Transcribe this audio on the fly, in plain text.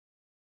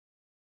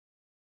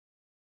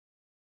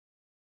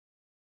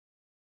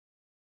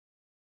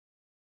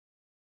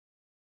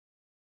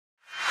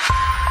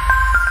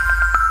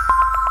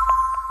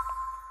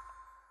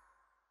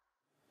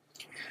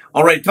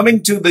All right,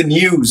 coming to the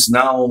news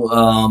now,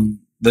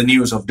 the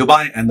news of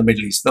Dubai and the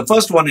Middle East. The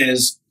first one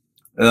is,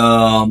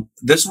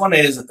 this one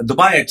is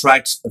Dubai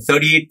attracts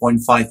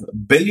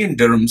 38.5 billion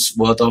dirhams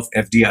worth of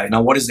FDI.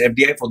 Now, what is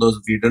FDI? For those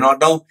of you who do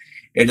not know,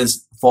 it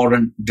is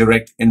foreign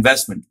direct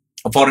investment.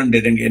 A foreign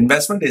direct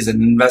investment is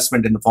an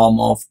investment in the form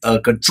of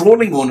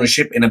controlling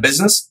ownership in a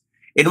business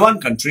in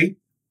one country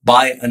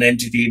by an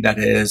entity that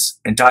is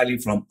entirely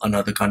from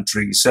another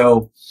country.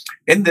 So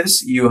in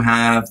this, you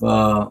have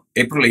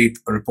April 8th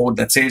report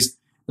that says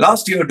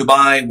last year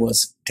Dubai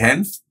was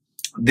 10th.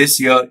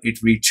 This year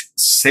it reached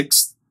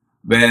 6th,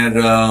 where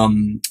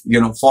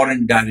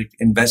foreign direct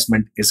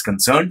investment is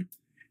concerned.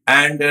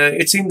 And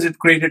it seems it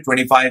created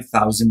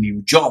 25,000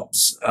 new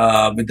jobs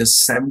with a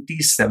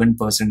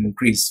 77%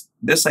 increase.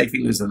 This, I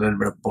feel, is a little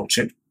bit of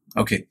bullshit.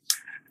 Okay.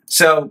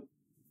 So,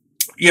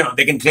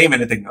 they can claim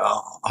anything.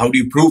 How do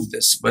you prove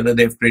this? Whether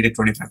they've created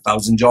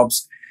 25,000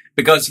 jobs?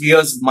 Because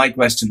here's my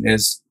question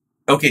is,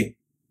 okay,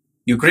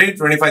 you created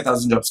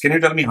 25,000 jobs. Can you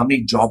tell me how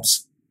many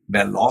jobs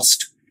were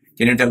lost?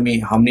 Can you tell me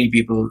how many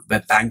people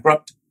were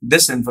bankrupt?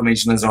 This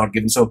information is not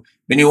given. So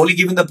when you only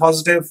given the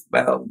positive,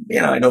 well,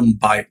 I don't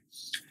buy it.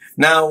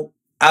 Now,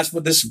 as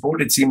per this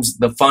report, it seems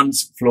the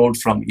funds flowed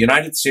from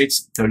United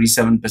States,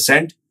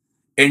 37%,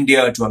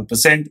 India,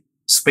 12%,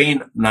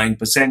 Spain,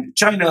 9%,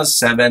 China,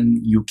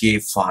 7%, UK,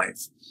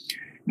 5%.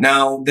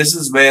 Now, this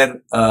is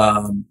where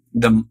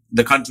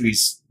the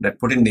countries that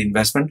put in the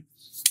investment.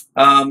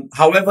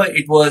 However,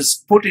 it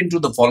was put into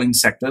the following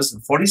sectors.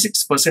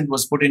 46%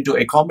 was put into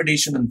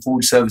accommodation and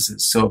food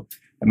services. So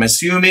I'm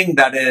assuming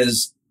that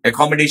is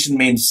accommodation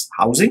means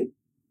housing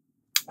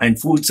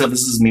and food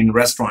services mean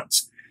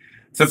restaurants.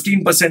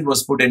 15%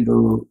 was put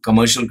into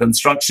commercial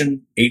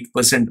construction,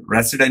 8%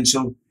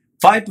 residential,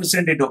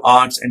 5% into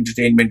arts,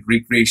 entertainment,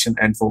 recreation,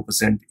 and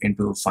 4%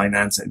 into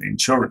finance and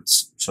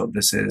insurance. So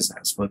this is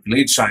as per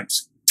Village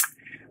Times.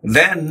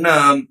 Then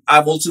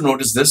I've also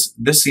noticed this.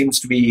 This seems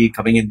to be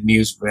coming in the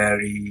news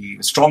very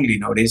strongly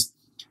nowadays.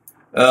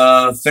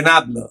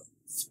 Finablr.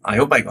 I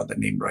hope I got the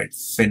name right.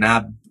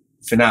 Finablr,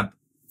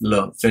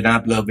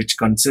 which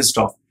consists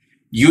of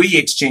UAE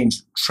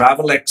Exchange,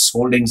 TravelX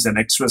Holdings, and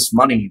Express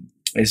Money,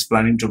 is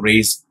planning to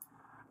raise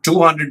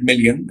 200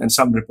 million, and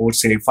some reports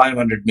say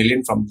 500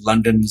 million from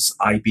London's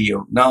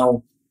IPO.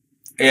 Now,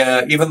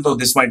 even though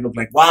this might look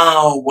like,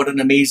 wow, what an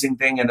amazing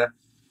thing. And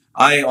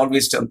I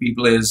always tell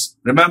people is,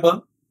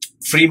 remember,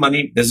 free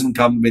money doesn't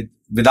come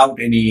without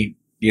any,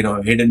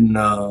 hidden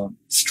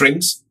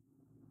strings.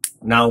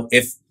 Now,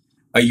 if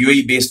a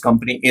UAE-based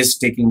company is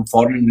taking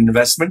foreign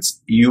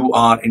investments, you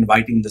are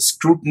inviting the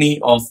scrutiny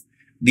of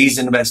these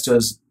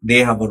investors. They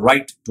have a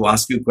right to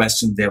ask you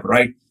questions. They have a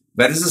right.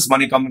 Where is this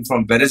money coming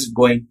from? Where is it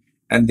going?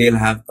 And they'll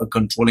have a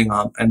controlling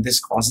arm. And this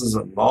causes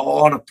a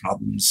lot of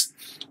problems.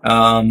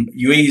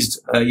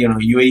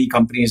 UAE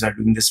companies are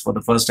doing this for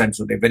the first time.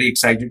 So they're very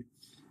excited.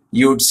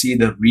 You would see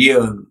the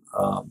real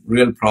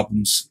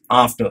problems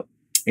after,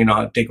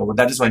 takeover.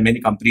 That is why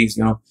many companies,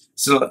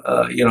 still,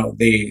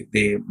 they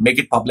make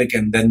it public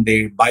and then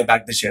they buy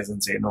back the shares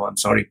and say, no, I'm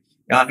sorry.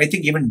 I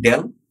think even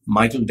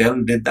Michael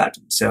Dell did that.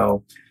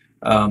 So,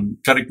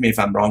 correct me if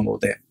I'm wrong over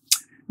there.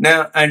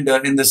 Now, and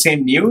in the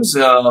same news,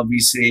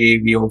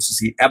 we also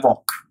see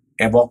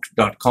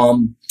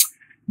Evoc.com.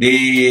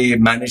 They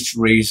managed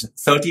to raise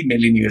 $30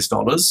 million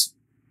US,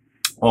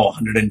 or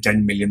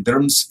 110 million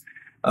dirhams,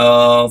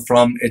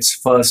 from its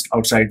first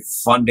outside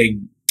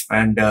funding.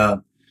 And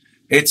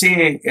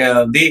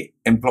they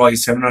employ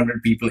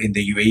 700 people in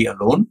the UAE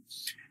alone.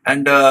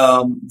 And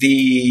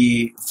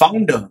the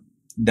founder,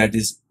 that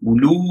is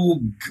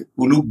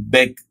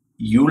Ulugbek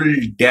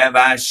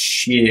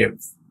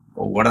Yuldavashev.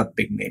 Oh, what a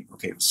big name.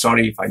 Okay,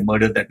 sorry if I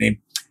murdered that name.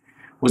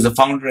 Who's the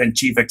founder and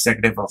chief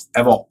executive of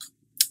Evoc.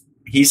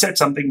 He said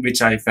something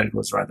which I felt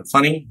was rather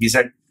funny. He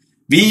said,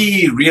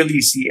 we really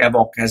see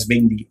Evoc as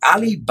being the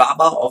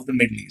Alibaba of the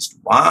Middle East.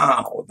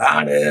 Wow,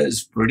 that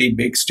is pretty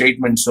big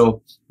statement.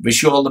 So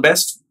wish you all the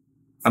best.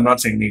 I'm not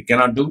saying you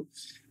cannot do,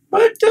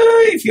 but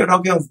if you're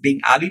talking of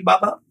being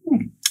Alibaba,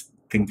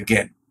 think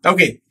again.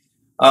 Okay.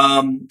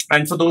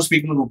 And for those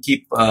people who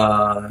keep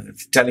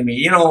telling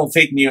me,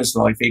 fake news,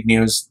 fake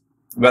news.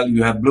 Well,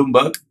 you have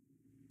Bloomberg,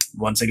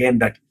 once again,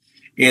 that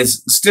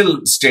is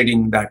still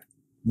stating that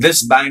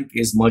this bank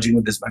is merging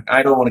with this bank.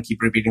 I don't want to keep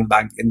repeating the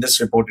bank. In this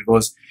report, it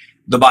was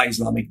Dubai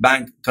Islamic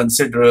Bank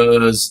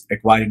considers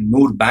acquiring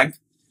Noor Bank.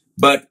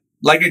 But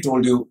like I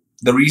told you,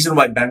 the reason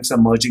why banks are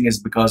merging is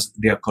because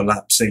they are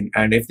collapsing.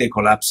 And if they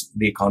collapse,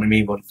 the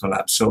economy will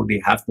collapse. So they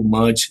have to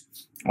merge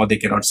or they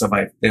cannot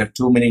survive. There are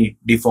too many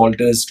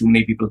defaulters, too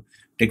many people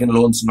taking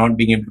loans, not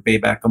being able to pay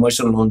back,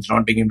 commercial loans,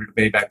 not being able to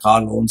pay back,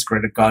 car loans,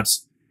 credit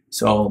cards.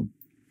 So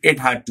it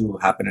had to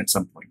happen at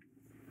some point.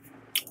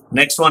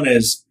 Next one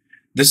is,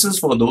 this is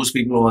for those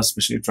people who are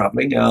especially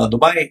traveling.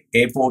 Dubai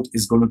airport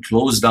is going to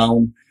close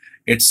down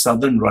its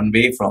southern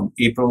runway from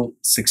April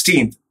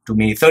 16th to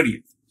May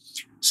 30th.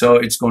 So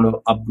it's going to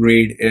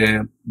upgrade,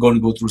 going to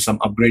go through some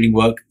upgrading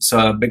work.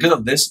 So because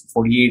of this,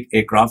 48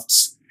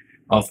 aircrafts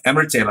of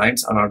Emirates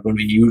Airlines are not going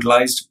to be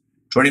utilized.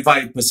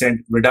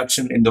 25%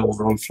 reduction in the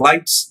overall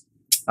flights.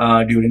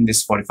 during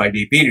this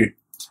 45-day period.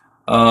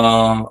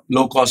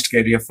 Low-cost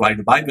carrier Fly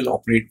Dubai will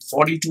operate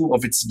 42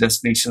 of its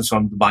destinations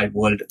from Dubai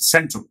World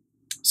Central.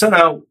 So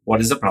now,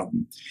 what is the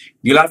problem?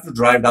 You'll have to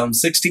drive down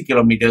 60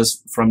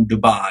 kilometers from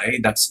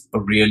Dubai. That's a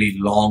really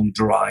long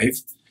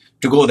drive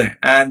to go there.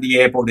 And the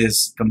airport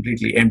is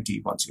completely empty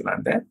once you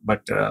land there.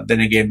 But then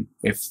again,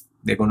 if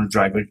they're going to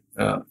drive it,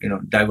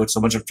 divert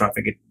so much of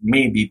traffic, it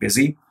may be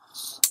busy.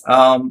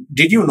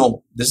 Did you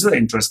know, this is an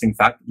interesting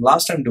fact,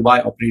 last time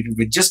Dubai operated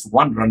with just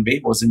one runway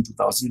was in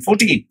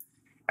 2014.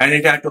 And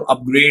it had to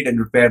upgrade and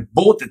repair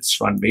both its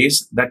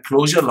runways. That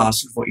closure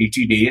lasted for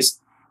 80 days.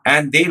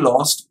 And they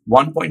lost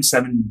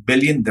 1.7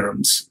 billion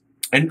dirhams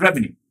in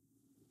revenue.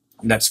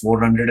 That's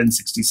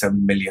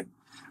 $467 million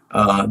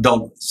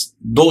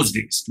those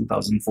days,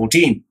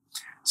 2014.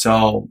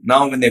 So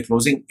now when they're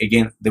closing,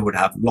 again, they would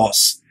have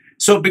loss.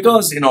 So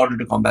because in order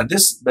to combat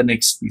this, the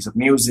next piece of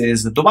news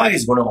is that Dubai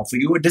is going to offer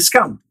you a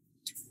discount.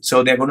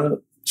 So they're going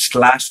to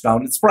slash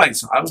down its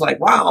price. So I was like,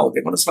 wow,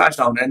 they're going to slash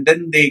down. And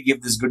then they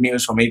give this good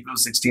news from April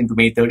 16th to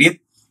May 30th.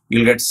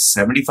 You'll get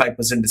 75%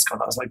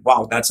 discount. I was like,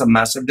 wow, that's a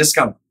massive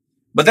discount.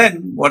 But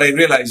then what I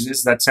realized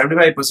is that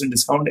 75%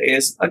 discount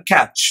is a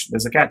catch.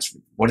 There's a catch.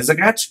 What is a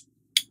catch?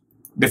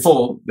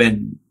 Before,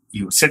 when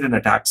you sit in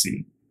a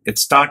taxi, it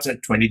starts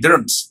at 20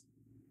 dirhams.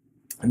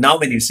 And now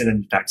when you sit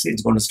in a taxi,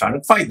 it's going to start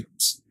at 5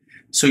 dirhams.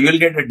 So you'll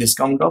get a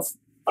discount of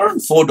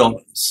around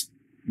 $4.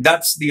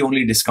 That's the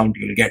only discount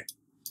you'll get.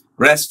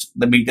 Rest,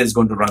 the meter is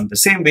going to run the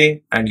same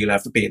way and you'll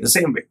have to pay the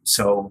same way.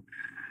 So,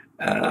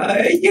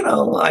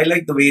 I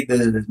like the way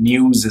the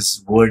news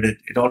is worded.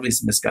 It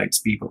always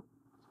misguides people.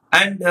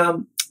 And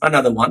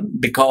another one,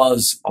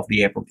 because of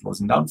the airport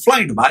closing down,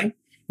 Fly Dubai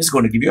is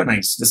going to give you a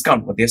nice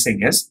discount. What they're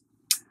saying is,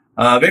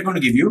 we're going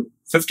to give you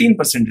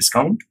 15%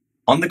 discount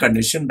on the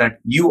condition that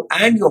you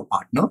and your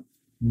partner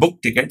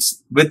book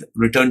tickets with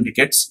return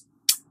tickets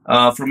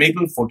from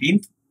April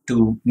 14th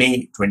to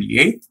May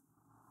 28th.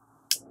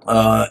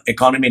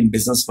 Economy and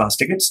business class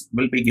tickets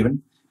will be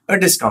given a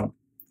discount.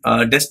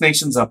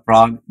 Destinations are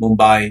Prague,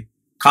 Mumbai,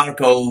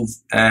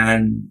 Kharkov,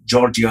 and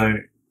Georgia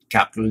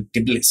capital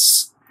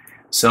Tbilisi.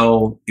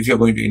 So if you're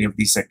going to any of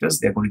these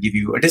sectors, they're going to give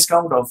you a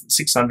discount of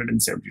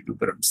 672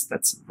 dirhams.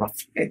 That's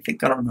roughly, I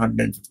think, around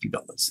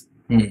 $150.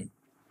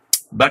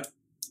 But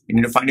you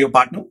need to find your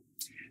partner,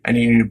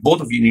 and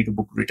both of you need to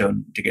book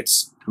return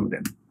tickets through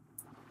them.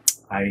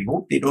 I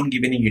hope they don't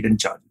give any hidden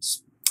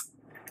charges.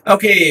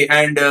 Okay,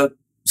 and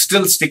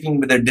still sticking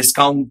with the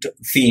discount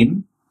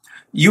theme,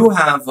 you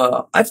have,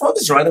 I found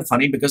this rather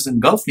funny because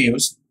in Gulf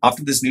News,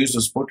 after this news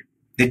was put,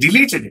 they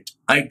deleted it.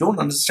 I don't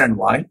understand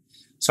why.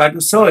 So I had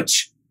to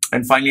search.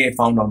 And finally, I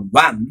found on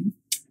WAM,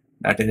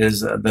 that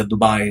is the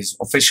Dubai's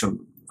official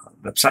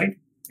website.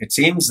 It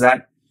seems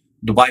that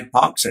Dubai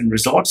Parks and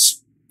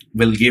Resorts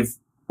will give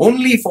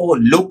only for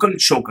local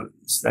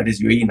shokals, that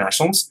is UAE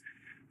nationals,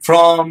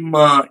 from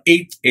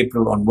 8th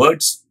April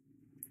onwards,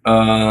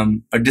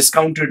 a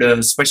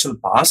discounted special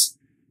pass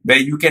where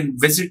you can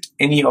visit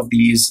any of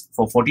these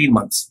for 14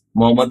 months.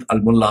 Mohammed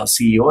Al-Mullah,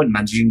 CEO and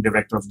Managing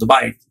Director of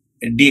Dubai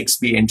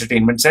DXB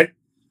Entertainment said,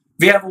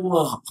 we have over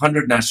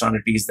 100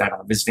 nationalities that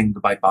are visiting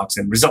Dubai Parks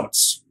and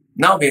Resorts.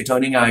 Now we are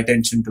turning our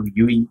attention to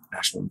UAE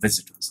national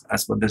visitors,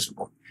 as per this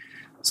report.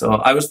 So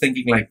I was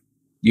thinking, like,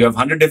 you have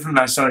 100 different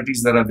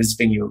nationalities that are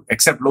visiting you,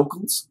 except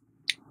locals.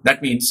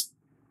 That means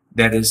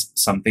there is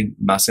something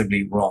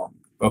massively wrong.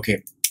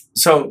 Okay.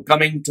 So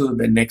coming to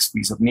the next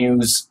piece of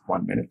news,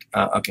 1 minute.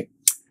 Okay.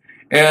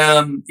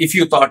 If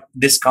you thought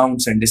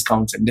discounts and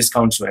discounts and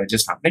discounts were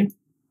just happening,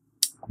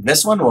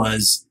 this one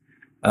was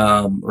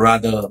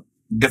rather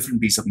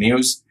different piece of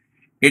news.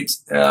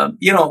 It's,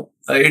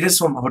 it is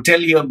from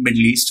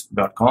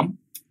hoteliermiddleeast.com,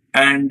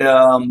 and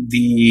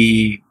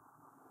the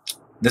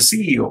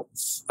CEO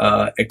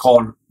of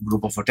Accor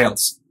group of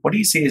hotels, what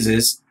he says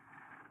is,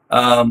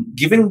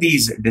 giving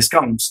these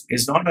discounts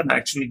is not an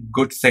actually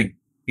good thing.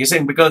 He's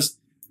saying because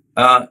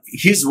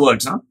his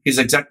words, his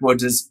exact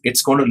words is,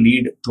 it's going to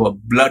lead to a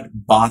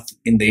bloodbath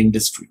in the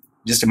industry.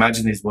 Just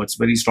imagine his words,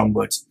 very strong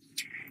words.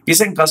 He's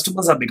saying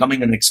customers are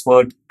becoming an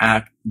expert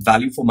at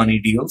value for money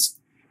deals.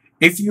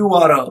 If you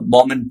are a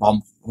mom and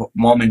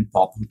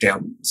pop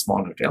hotel,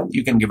 small hotel,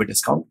 you can give a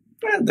discount.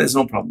 There's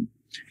no problem.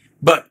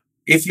 But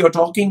if you're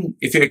talking,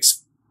 if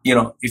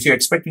you're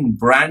expecting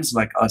brands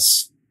like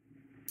us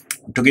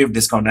to give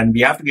discount, and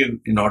we have to give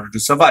in order to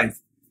survive,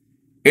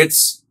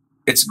 it's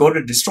going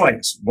to destroy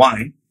us.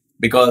 Why?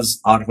 Because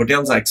our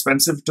hotels are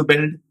expensive to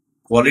build,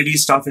 quality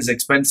stuff is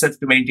expensive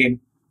to maintain,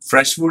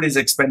 fresh food is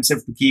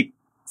expensive to keep,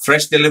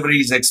 fresh delivery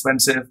is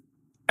expensive,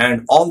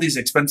 and all these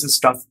expensive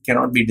stuff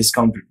cannot be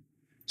discounted.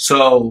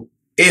 So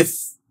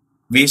if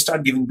we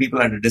start giving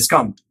people at a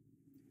discount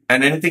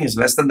and anything is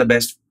less than the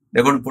best,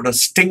 they're going to put a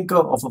stinker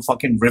of a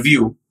fucking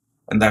review,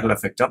 and that will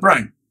affect our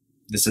brand.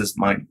 This is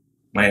my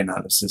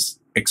analysis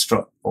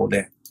extra over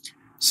there.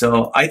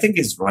 So I think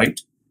it's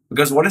right,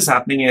 because what is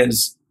happening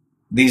is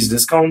these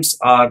discounts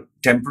are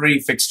temporary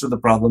fix to the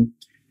problem.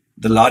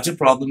 The larger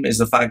problem is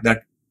the fact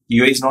that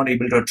UAE is not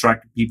able to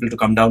attract people to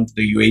come down to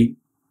the UAE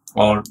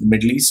or the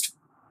Middle East.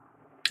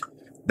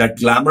 That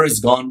glamour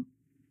is gone.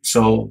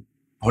 So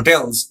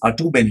hotels are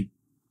too many.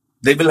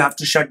 They will have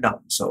to shut down.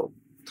 So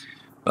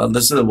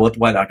this is a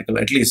worthwhile article.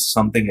 At least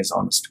something is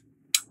honest.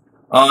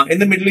 In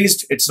the Middle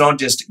East, it's not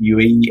just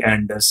UAE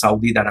and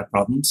Saudi that have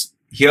problems.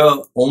 Here,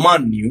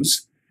 Oman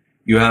news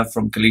you have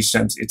from Khaleej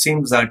Times. It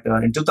seems that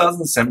in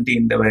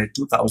 2017 there were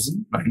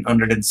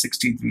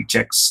 2,963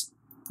 checks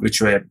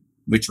which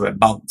were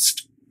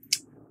bounced.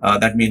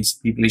 That means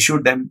people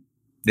issued them,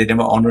 they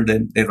never honored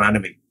them, they ran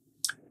away.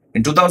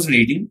 In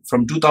 2018,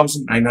 from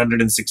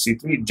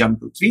 2,963, it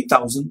jumped to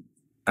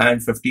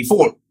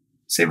 3,054.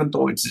 Even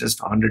though it's just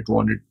 100,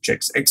 200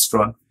 checks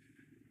extra.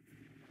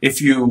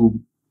 If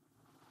you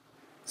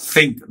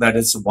think that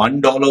it's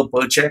 $1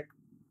 per check,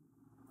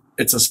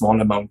 it's a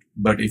small amount.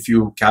 But if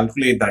you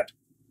calculate that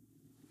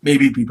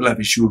maybe people have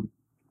issued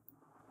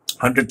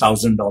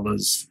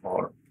 $100,000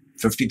 or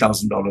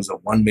 $50,000 or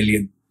 1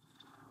 million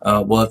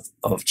worth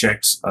of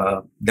checks,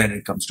 then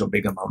it comes to a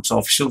big amount. So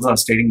officials are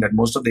stating that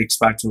most of the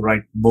expats who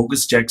write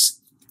bogus checks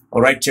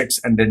or write checks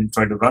and then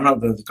try to run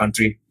out of the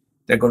country,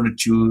 they're going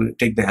to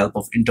take the help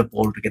of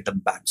Interpol to get them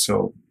back.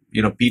 So,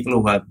 people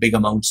who have big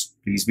amounts,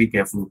 please be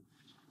careful,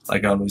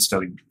 like I always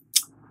tell you.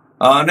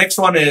 Next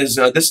one is,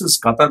 this is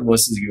Qatar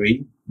versus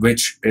UAE,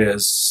 which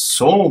is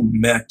so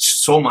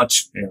much,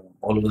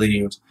 all over the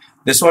news.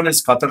 This one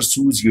is Qatar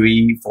sues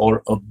UAE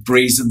for a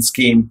brazen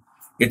scheme.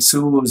 It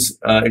is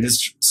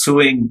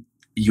suing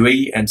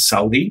UAE and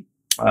Saudi.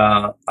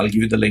 I'll give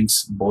you the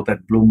links both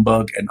at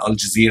Bloomberg and Al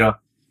Jazeera.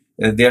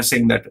 They are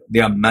saying that they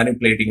are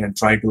manipulating and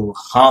try to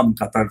harm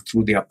Qatar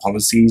through their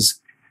policies.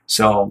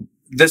 So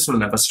this will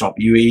never stop.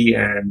 UAE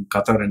and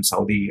Qatar and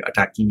Saudi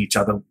attacking each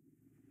other.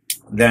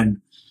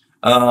 Then,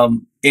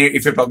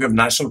 if you're talking of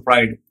national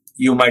pride,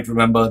 you might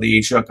remember the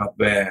Asia Cup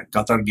where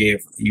Qatar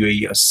gave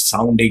UAE a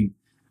sounding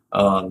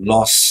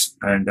loss,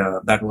 and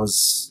that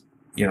was,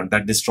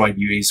 that destroyed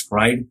UAE's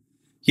pride.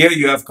 Here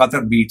you have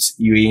Qatar beats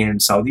UAE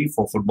and Saudi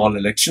for football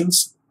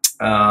elections,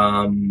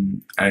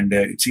 and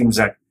it seems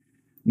that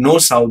no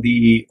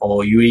Saudi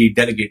or UAE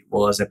delegate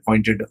was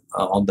appointed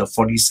on the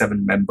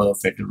 47-member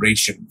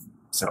federation,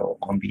 so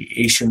on the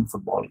Asian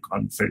Football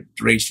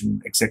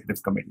Confederation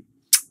Executive Committee,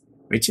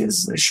 which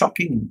is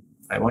shocking.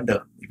 I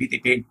wonder, maybe they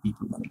paid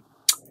people money.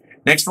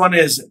 Next one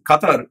is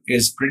Qatar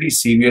is pretty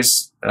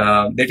serious.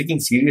 They're taking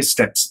serious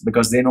steps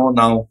because they know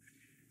now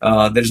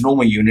there's no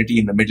more unity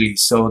in the Middle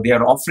East. So they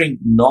are offering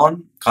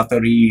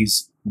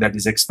non-Qataris, that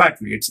is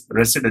expatriates,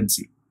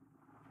 residency.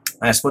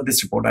 As per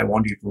this report, I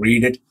want you to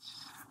read it.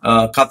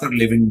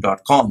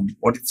 QatarLiving.com.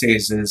 What it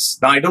says is,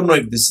 now I don't know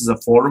if this is a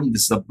forum,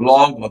 this is a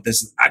blog, or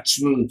this is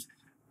actual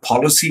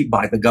policy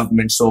by the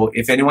government. So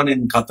if anyone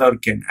in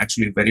Qatar can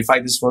actually verify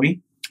this for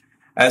me.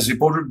 As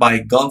reported by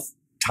Gulf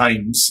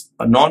Times,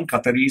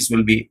 non-Qataris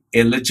will be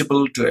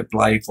eligible to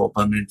apply for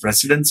permanent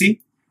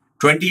residency.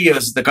 20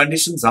 years, the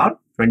conditions are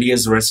 20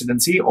 years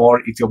residency,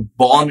 or if you're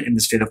born in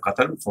the state of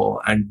Qatar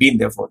and been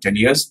there for 10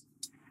 years,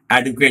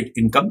 adequate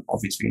income,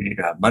 obviously you need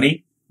to have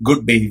money,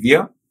 good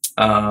behavior,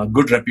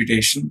 good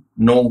reputation,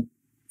 no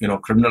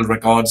criminal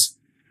records,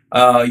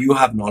 you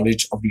have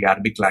knowledge of the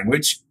Arabic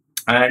language,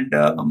 and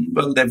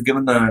well, they've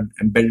given an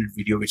embedded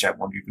video which I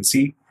want you to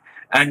see.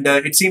 And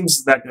it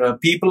seems that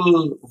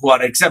people who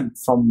are exempt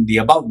from the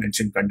above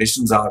mentioned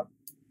conditions are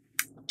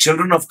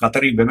children of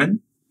Qatari women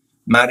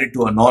married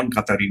to a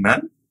non-Qatari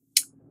man,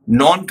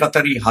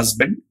 non-Qatari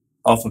husband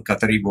of a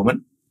Qatari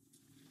woman,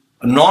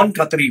 a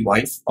non-Qatari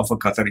wife of a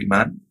Qatari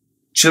man,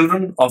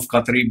 children of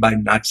Qatari by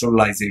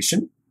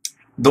naturalization,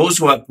 those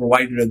who have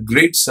provided a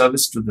great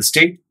service to the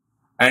state,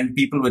 and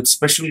people with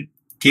special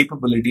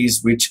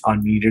capabilities which are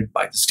needed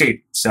by the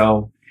state.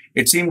 So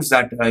it seems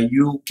that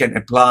you can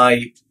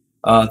apply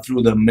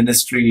through the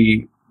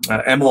ministry,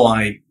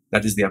 MOI,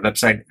 that is their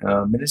website,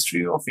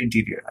 Ministry of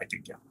Interior, I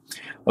think, yeah.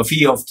 A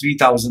fee of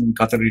 3,000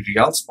 Qatari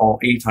riyals or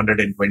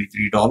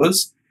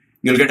 $823.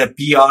 You'll get a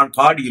PR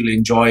card. You'll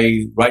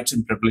enjoy rights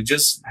and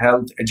privileges,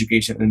 health,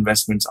 education,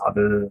 investments,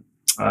 other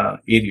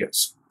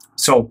areas.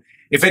 So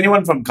if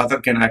anyone from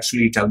Qatar can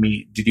actually tell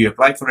me, did you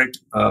apply for it?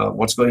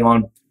 What's going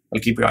on?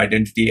 I'll keep your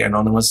identity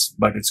anonymous,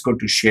 but it's good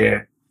to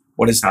share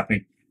what is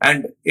happening.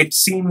 And it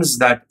seems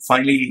that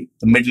finally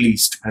the Middle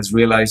East has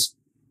realized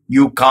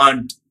you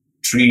can't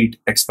treat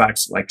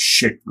expats like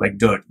shit, like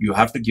dirt. You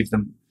have to give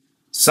them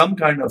some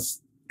kind of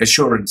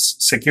assurance,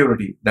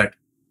 security that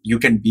you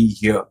can be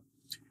here.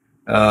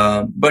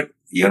 But,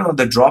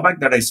 the drawback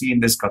that I see in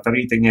this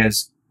Qatari thing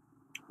is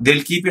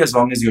they'll keep you as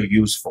long as you're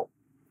useful.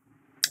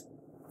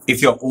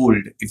 If you're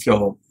old, if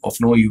you're of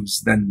no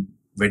use, then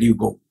where do you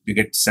go? You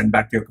get sent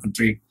back to your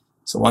country.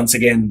 So once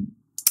again,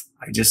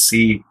 I just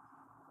see,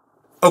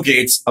 okay,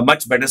 it's a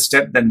much better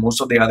step than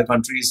most of the other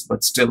countries,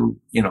 but still,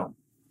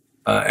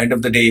 end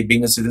of the day,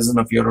 being a citizen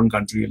of your own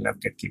country, you'll never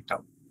get kicked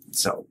out.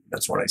 So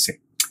that's what I say.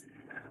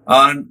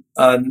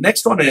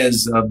 Next one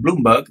is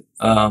Bloomberg.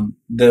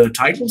 The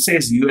title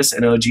says US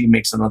Energy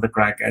makes another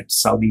crack at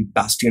Saudi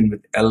bastion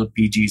with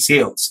LPG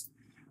sales.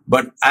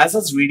 But as I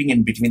was reading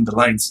in between the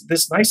lines,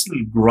 this nice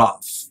little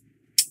graph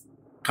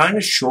kind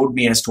of showed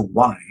me as to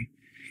why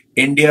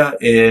India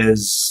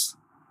is,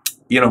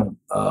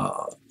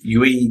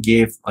 UAE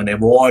gave an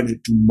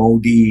award to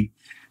Modi,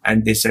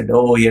 and they said,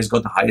 oh, he has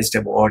got the highest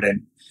award,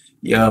 and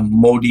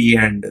Modi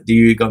and the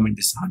UAE government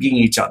is hugging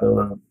each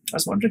other. I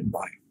was wondering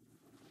why.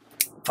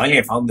 Finally,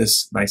 I found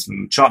this nice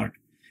little chart,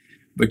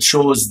 which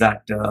shows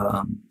that,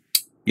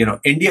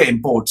 India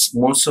imports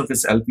most of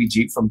its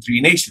LPG from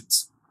 3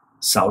 nations: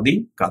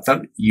 Saudi,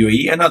 Qatar,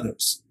 UAE, and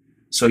others.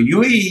 So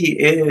UAE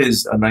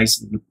is a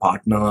nice little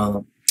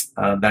partner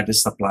that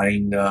is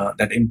supplying,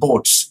 that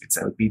imports its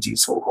LPG.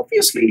 So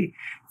obviously,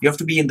 you have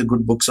to be in the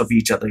good books of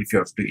each other if you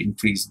have to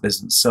increase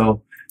business.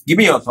 So give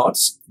me your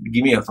thoughts.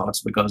 Give me your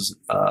thoughts because,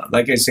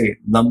 like I say,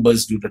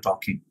 numbers do the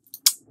talking.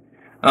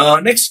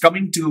 Next,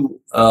 coming to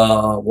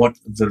what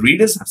the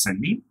readers have sent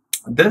me.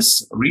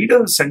 This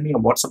reader sent me a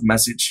WhatsApp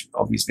message.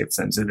 Obviously, I've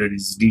censored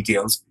his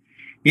details.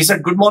 He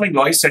said, "Good morning,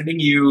 Lois. Sending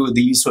you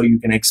these so you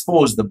can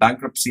expose the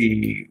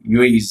bankruptcy,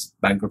 UAE's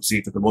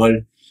bankruptcy to the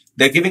world.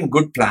 They're giving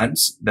good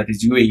plans. That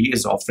is, UAE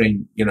is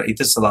offering,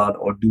 Etisalat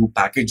or Do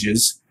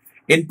packages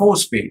in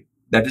postpaid.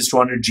 That is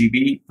 200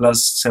 GB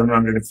plus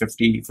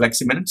 750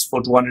 flexi minutes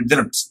for 200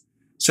 dirhams.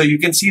 So you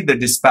can see the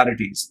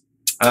disparities."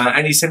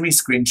 And he sent me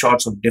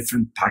screenshots of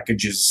different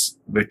packages,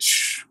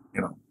 which,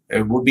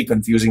 it would be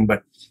confusing,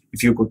 but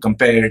if you could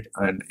compare it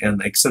in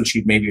an Excel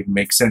sheet, maybe it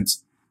makes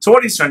sense. So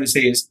what he's trying to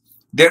say is,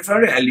 they're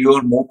trying to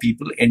allure more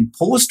people in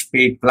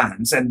post-paid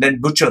plans and then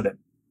butcher them.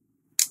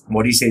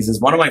 What he says is,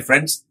 one of my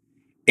friends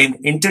in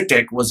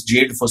Intertech was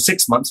jailed for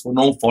 6 months for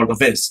no fault of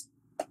his.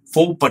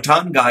 4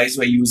 Pathan guys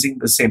were using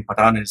the same,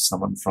 Pathan is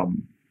someone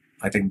from,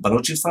 I think,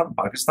 Balochistan,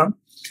 Pakistan,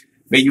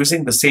 were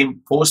using the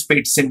same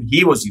post-paid SIM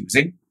he was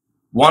using.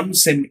 One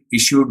SIM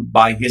issued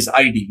by his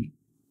ID,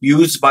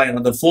 used by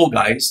another 4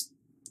 guys.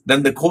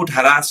 Then the court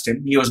harassed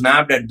him. He was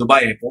nabbed at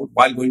Dubai airport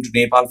while going to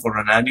Nepal for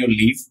an annual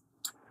leave.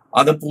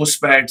 Other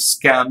postpaid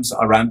scams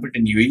are rampant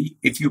in UAE.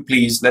 If you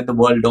please, let the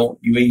world know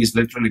UAE is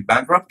literally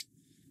bankrupt,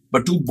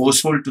 but too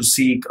boastful to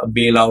seek a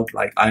bailout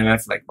like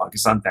IMF, like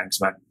Pakistan. Thanks,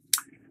 man.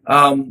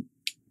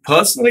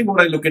 Personally,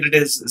 what I look at it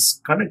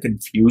is kind of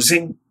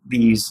confusing.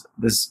 He's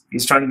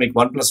trying to make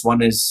 1 +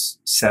 1 is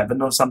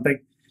 7 or something.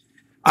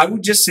 I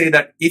would just say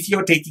that if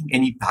you're taking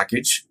any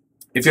package,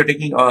 if you're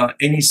taking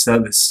any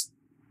service,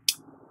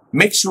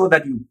 make sure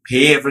that you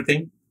pay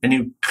everything and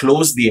you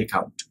close the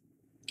account.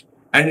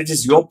 And it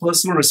is your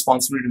personal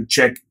responsibility to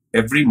check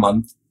every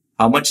month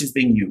how much is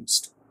being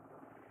used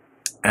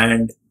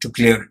and to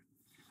clear it.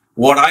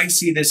 What I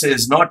see this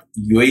is not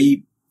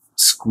UAE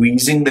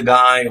squeezing the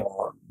guy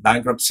or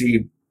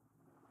bankruptcy.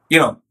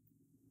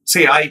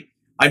 Say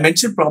I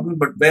mentioned problem,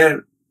 but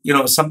where,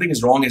 something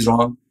is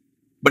wrong.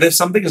 But if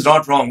something is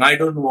not wrong, I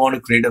don't want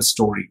to create a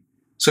story.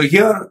 So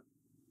here,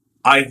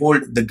 I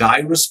hold the guy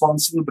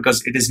responsible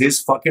because it is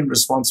his fucking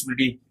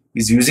responsibility.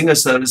 He's using a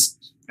service.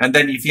 And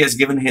then if he has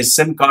given his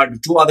SIM card to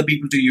 2 other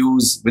people to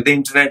use with the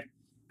internet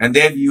and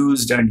they've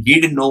used and he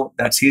didn't know,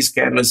 that's his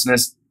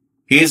carelessness.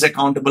 He is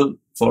accountable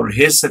for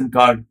his SIM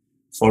card,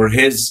 for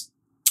his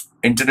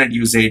internet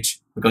usage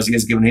because he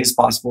has given his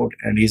passport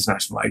and his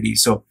national ID.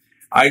 So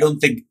I don't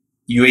think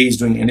UAE is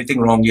doing anything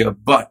wrong here.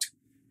 But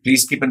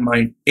please keep in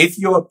mind, if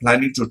you're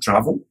planning to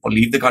travel or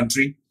leave the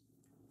country,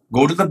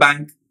 go to the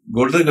bank,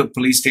 go to the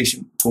police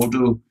station, go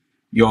to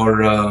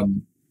your,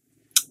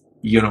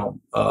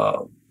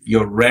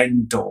 your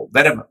rent or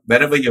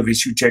wherever you've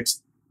issued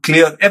checks,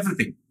 clear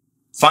everything.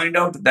 Find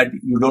out that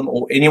you don't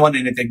owe anyone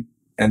anything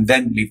and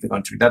then leave the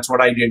country. That's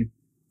what I did.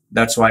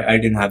 That's why I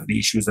didn't have any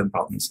issues and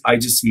problems. I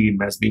just see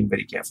him as being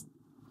very careful.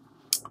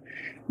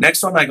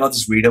 Next one, I got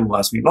this reader who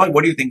asked me, Lloyd,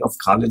 what do you think of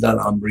Khalid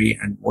Al-Amri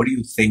and what do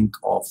you think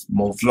of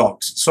more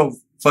vlogs? So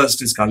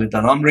first is Khalid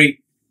Al-Amri.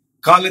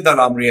 Khalid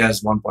Al-Amri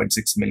has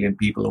 1.6 million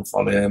people who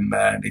follow him.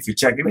 And if you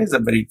check him, he's a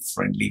very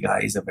friendly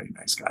guy. He's a very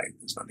nice guy.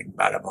 There's nothing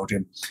bad about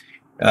him.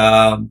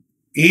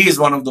 He is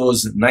one of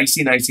those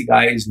nicey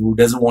guys who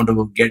doesn't want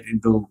to get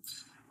into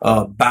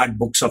bad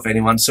books of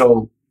anyone.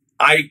 So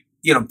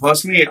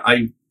personally,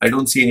 I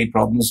don't see any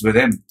problems with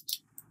him.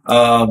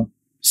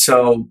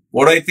 So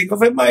what I think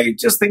of him, I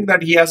just think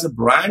that he has a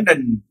brand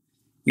and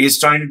he's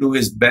trying to do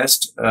his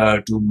best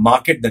to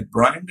market that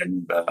brand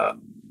and,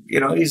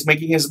 he's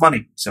making his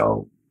money.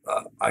 So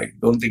I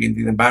don't think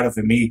anything bad of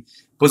him. He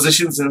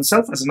positions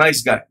himself as a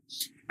nice guy.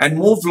 And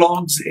More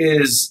Vlogs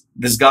is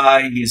this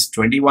guy. He's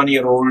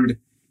 21-year-old.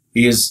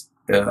 He is,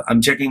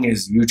 I'm checking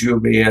his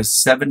YouTube. He has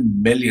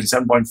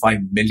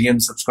 7.5 million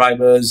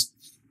subscribers.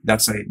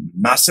 That's a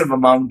massive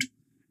amount.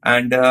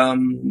 And,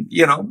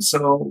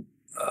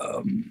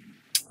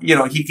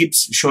 he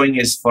keeps showing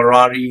his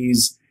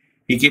Ferraris.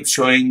 He keeps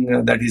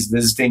showing that he's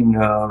visiting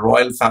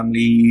royal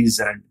families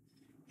and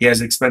he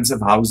has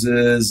expensive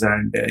houses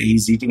and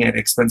he's eating at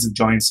expensive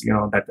joints,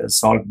 that is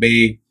Salt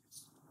Bay,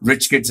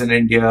 rich kids in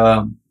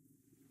India.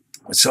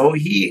 So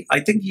I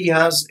think he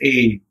has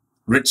a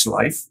rich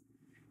life.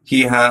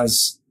 He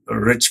has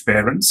rich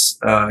parents.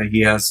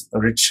 He has a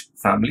rich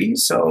family.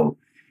 So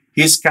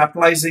he's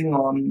capitalizing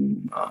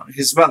on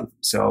his wealth.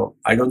 So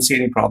I don't see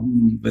any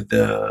problem with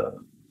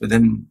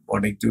him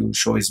wanting to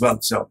show his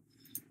wealth. So,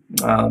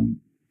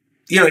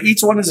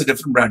 each one is a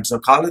different brand. So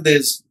Khalid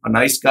is a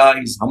nice guy.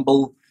 He's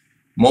humble.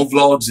 Mo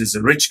Vlogs is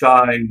a rich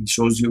guy. He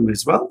shows you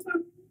his wealth.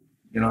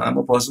 And, I'm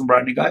a personal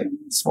branding guy.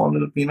 Small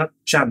little peanut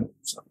channel.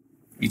 So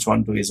each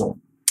one to his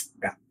own.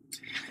 Yeah.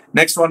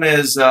 Next one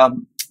is,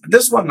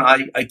 this one,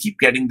 I keep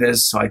getting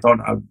this. So I thought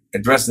I would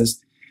address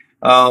this.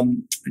 A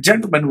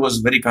gentleman who was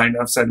very kind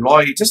enough said,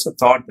 Loy, just a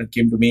thought that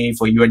came to me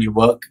for you and your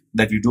work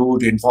that you do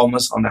to inform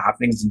us on the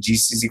happenings in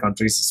GCC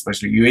countries,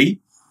 especially UAE.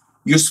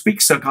 You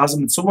speak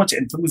sarcasm with so much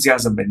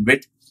enthusiasm and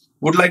wit.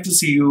 Would like to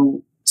see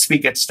you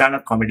speak at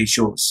stand-up comedy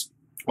shows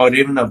or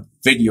even a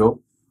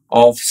video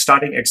of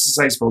starting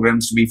exercise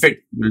programs to be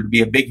fit. You will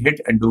be a big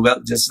hit and do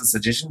well. Just a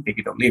suggestion, take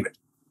it or leave it.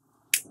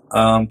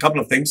 Couple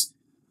of things.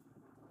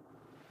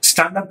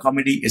 Stand-up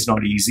comedy is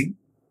not easy.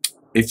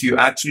 If you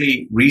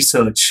actually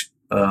research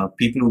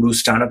people who do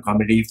stand-up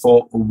comedy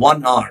for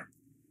 1 hour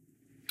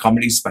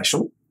comedy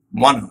special,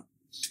 1 hour,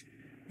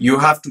 you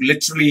have to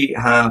literally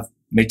have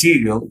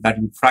material that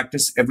you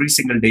practice every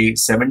single day,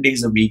 7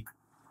 days a week,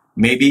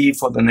 maybe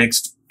for the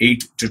next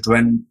 8 to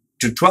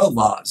 12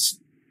 hours.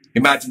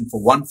 Imagine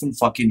for 1 full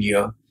fucking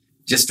year,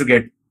 just to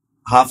get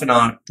half an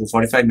hour to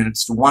 45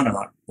 minutes to 1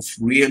 hour of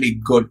really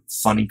good,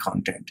 funny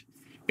content.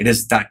 It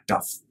is that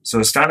tough.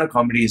 So stand-up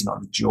comedy is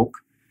not a joke.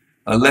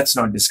 Let's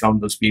not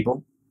discount those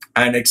people.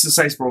 And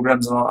exercise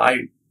programs,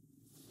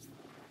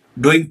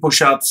 doing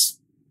push-ups,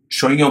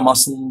 showing your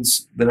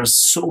muscles. There are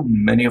so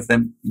many of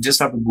them. You just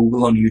have to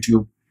Google on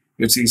YouTube.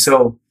 You'll see.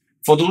 So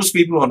for those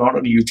people who are not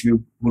on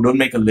YouTube, who don't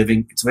make a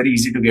living, it's very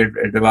easy to get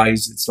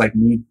advice. It's like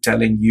me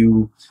telling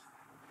you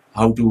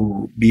how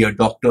to be a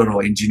doctor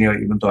or engineer,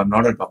 even though I'm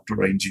not a doctor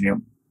or engineer.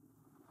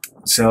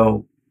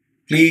 So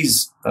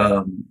please,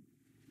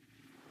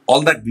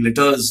 all that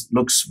glitters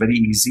looks very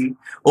easy.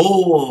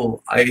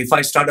 Oh, if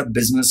I start a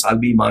business, I'll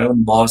be my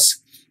own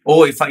boss.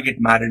 Oh, if I get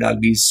married, I'll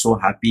be so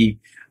happy.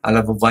 I'll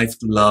have a wife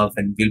to love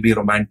and we'll be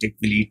romantic.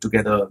 We'll eat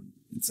together.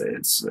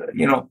 It's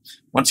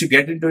once you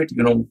get into it,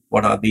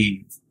 what are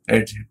the,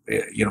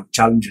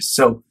 challenges.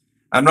 So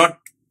I'm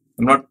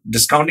not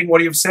discounting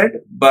what you've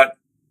said, but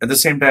at the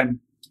same time,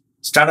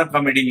 stand-up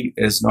comedy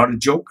is not a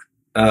joke.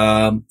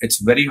 It's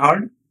very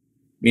hard.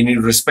 We need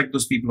to respect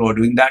those people who are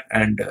doing that.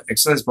 And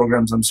exercise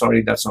programs, I'm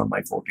sorry, that's not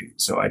my forte.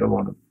 So I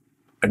don't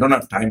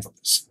have time for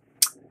this.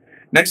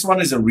 Next one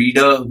is a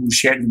reader who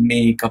shared with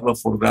me a couple of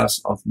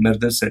photographs of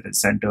Mirdis City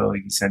Center.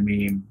 He sent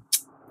me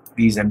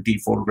these empty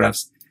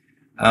photographs.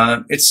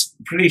 It's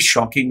pretty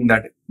shocking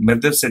that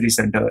Mirdis City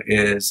Center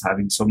is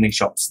having so many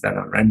shops that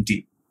are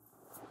empty.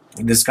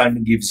 This kind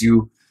of gives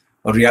you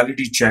a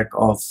reality check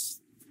of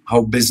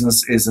how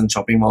business is in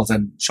shopping malls,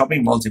 and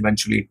shopping malls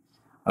eventually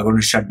are going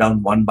to shut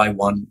down one by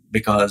one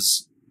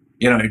because,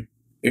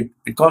 it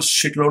costs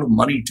shitload of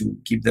money to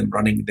keep them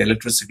running. The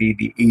electricity,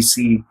 the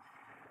AC,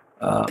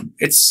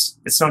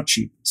 it's not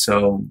cheap.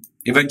 So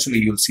eventually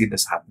you'll see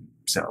this happen.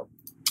 So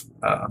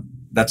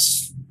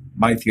that's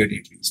my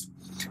theory at least.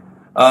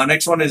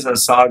 Next one is a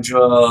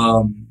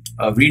Sharjah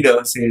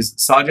reader says,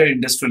 Sharjah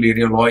industrial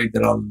area, Roy,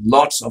 there are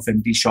lots of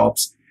empty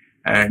shops.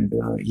 And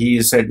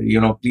he said,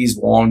 please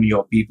warn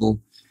your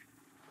people.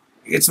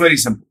 It's very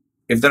simple.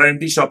 If there are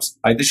empty shops,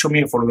 either show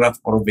me a photograph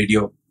or a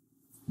video,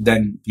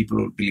 then people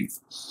will believe.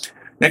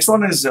 Next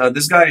one is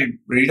this guy,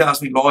 Rita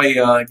asked me, Loy,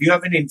 do you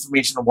have any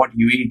information on what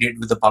UAE did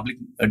with the public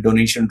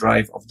donation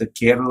drive of the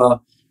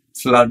Kerala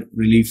Flood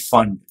Relief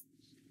Fund?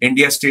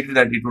 India stated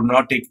that it would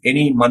not take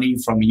any money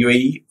from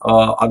UAE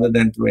other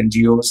than through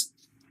NGOs.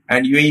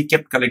 And UAE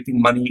kept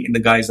collecting money in the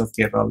guise of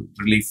Kerala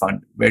Relief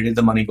Fund. Where did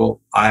the money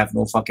go? I have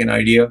no fucking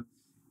idea.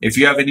 If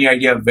you have any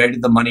idea where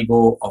did the money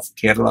go of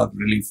Kerala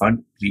Relief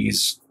Fund,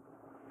 please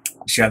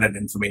share that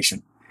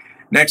information.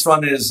 Next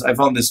one is, I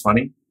found this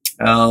funny.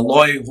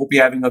 Loy, hope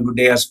you're having a good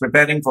day. I was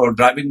preparing for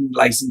driving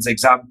license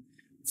exam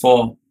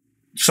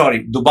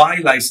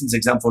Dubai license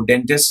exam for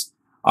dentists.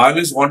 I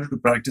always wanted to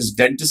practice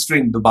dentistry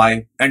in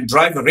Dubai and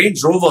drive a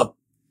Range Rover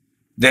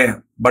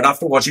there. But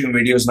after watching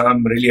videos, now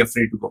I'm really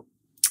afraid to go.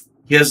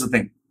 Here's the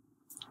thing.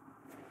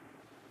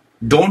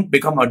 Don't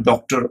become a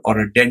doctor or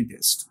a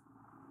dentist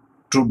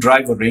to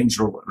drive a Range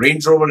Rover.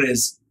 Range Rover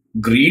is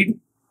greed,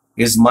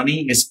 is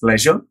money, is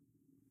pleasure.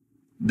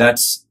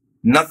 That's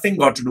nothing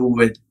got to do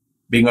with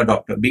being a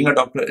doctor. Being a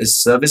doctor is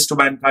service to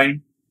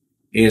mankind,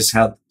 is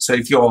health. So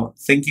if you're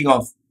thinking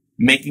of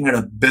making it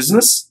a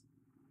business,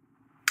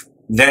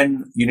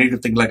 then you need to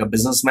think like a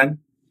businessman.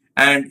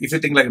 And if you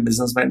think like a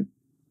businessman,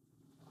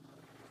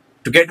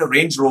 to get a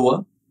Range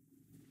Rover,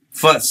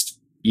 first,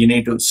 you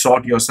need to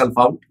sort yourself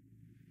out.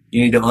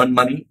 You need to earn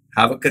money,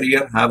 have a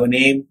career, have a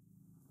name,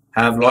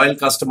 have loyal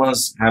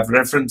customers, have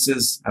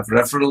references, have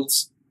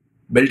referrals,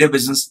 build your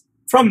business.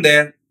 From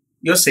there,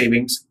 your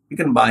savings, you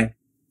can buy.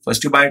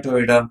 First you buy a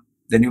Toyota,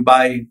 then you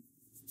buy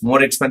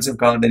more expensive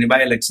car, then you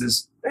buy a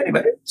Lexus.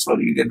 Anyway,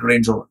 slowly you get a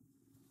Range Rover.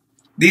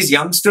 These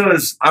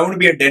youngsters, I want to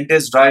be a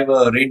dentist, drive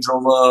a Range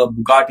Rover,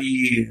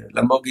 Bugatti,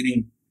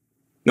 Lamborghini.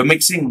 You're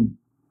mixing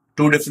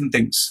two different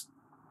things.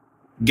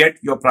 Get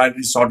your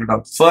priorities sorted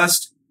out.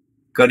 First,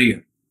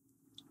 career.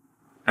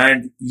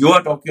 And you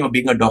are talking of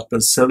being a doctor,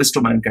 service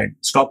to mankind.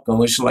 Stop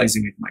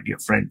commercializing it, my dear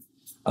friend.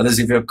 Others,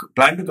 if you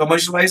plan to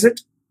commercialize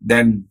it,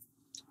 then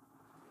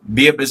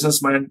be a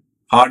businessman,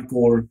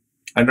 hardcore.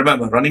 And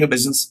remember, running a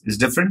business is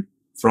different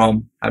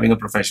from having a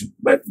profession.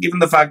 But given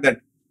the fact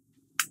that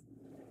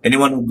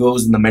anyone who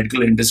goes in the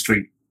medical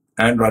industry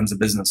and runs a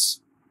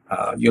business,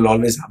 you'll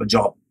always have a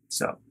job.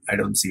 So I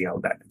don't see how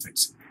that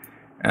affects.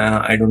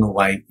 I don't know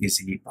why is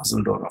he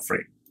puzzled or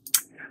afraid.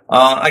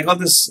 I got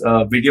this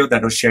video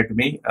that was shared to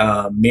me,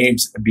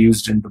 maids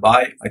abused in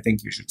Dubai. I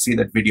think you should see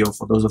that video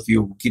for those of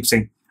you who keep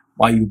saying,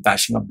 why are you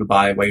bashing up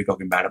Dubai? Why are you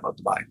talking bad about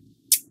Dubai?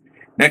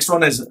 Next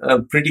one is a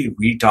pretty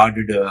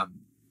retarded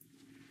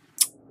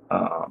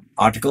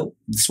article.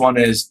 This one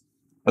is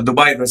a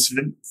Dubai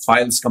resident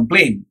files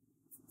complaint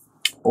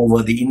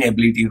over the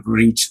inability to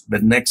reach the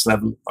next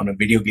level on a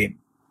video game.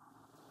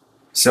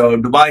 So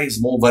Dubai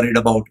is more worried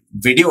about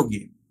video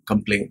game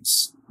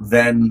complaints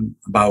than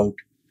about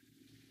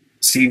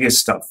serious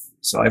stuff.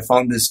 So I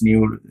found this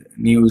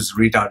news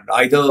retarded.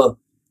 Either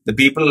the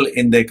people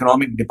in the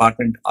economic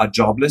department are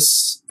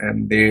jobless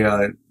and they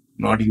are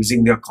not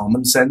using their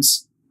common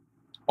sense,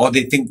 or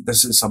they think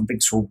this is something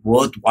so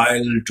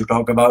worthwhile to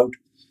talk about,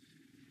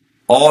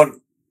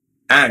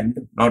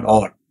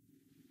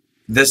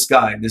 this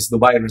guy, this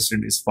Dubai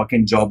resident is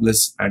fucking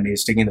jobless and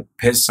he's taking the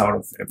piss out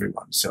of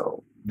everyone.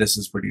 So this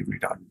is pretty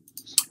retarded.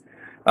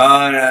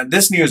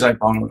 This news I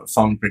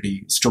found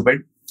pretty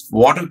stupid.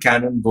 Water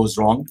cannon goes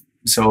wrong.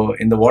 So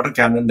in the water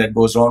cannon that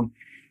goes wrong,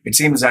 it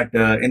seems that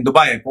in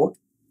Dubai airport,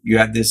 you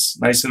had this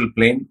nice little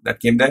plane that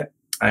came there,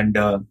 and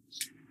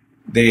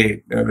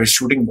they were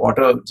shooting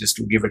water just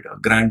to give it a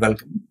grand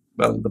welcome.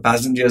 Well, the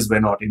passengers were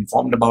not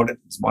informed about it.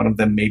 One of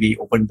them maybe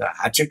opened the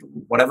hatchet or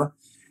whatever,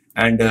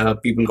 and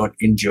people got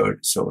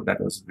injured. So that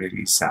was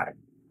really sad.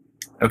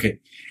 Okay.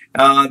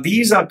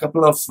 These are a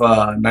couple of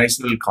nice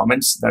little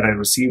comments that I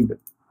received.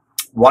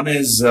 One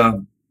is,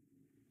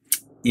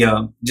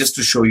 just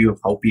to show you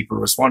how people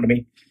respond to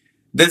me.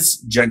 This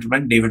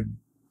gentleman, David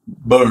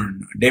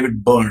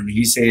Byrne,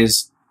 he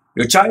says,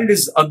 your child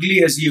is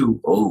ugly as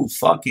you. Oh,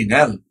 fucking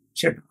hell.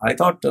 Shit, I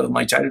thought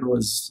my child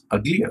was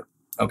uglier.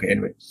 Okay,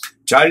 anyway.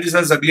 Child is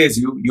as ugly as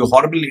you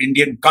horrible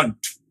Indian cunt.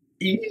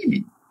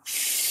 Eee.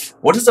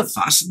 What is the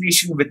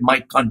fascination with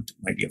my cunt,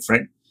 my dear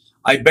friend?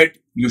 I bet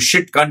you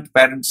shit cunt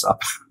parents are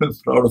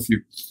proud of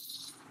you.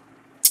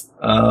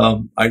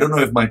 I don't know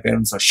if my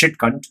parents are shit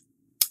cunt,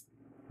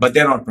 but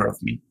they're not proud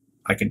of me.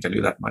 I can tell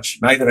you that much.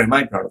 Neither am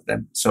I proud of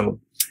them. So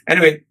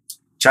anyway,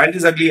 child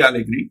is ugly, I'll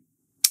agree.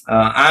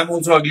 I'm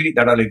also ugly,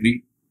 that I'll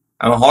agree.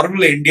 I'm a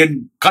horrible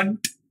Indian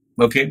cunt.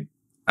 Okay.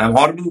 I'm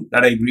horrible,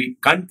 that I agree.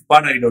 Cunt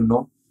part, I don't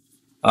know.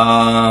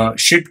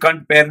 Shit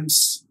cunt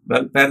parents.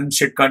 Well, parents,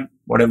 shit cunt,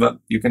 whatever.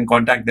 You can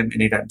contact them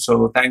anytime.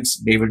 So thanks,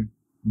 David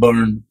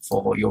Byrne,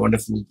 for your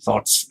wonderful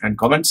thoughts and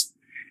comments.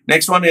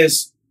 Next one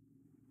is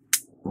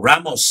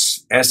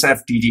Ramos,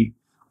 SFTG.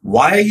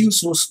 Why are you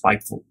so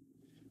spiteful?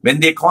 When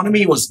the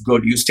economy was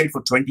good, you stayed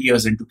for 20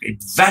 years and took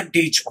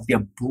advantage of their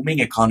booming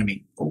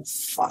economy. Oh,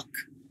 fuck.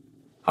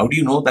 How do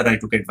you know that I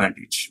took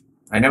advantage?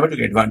 I never took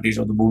advantage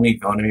of the booming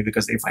economy,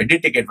 because if I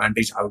did take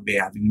advantage, I would be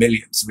having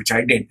millions, which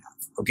I didn't have.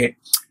 Okay.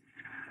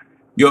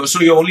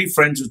 So you're only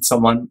friends with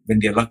someone when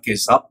their luck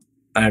is up,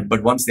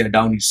 but once they're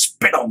down, you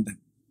spit on them.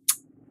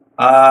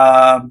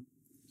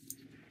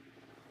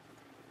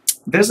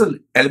 There's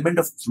an element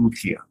of truth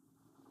here.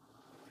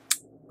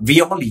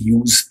 We all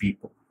use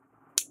people.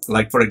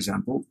 Like, for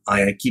example,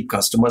 I keep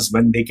customers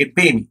when they can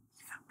pay me.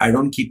 I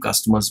don't keep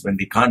customers when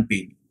they can't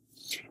pay me.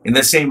 In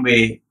the same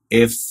way,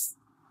 if,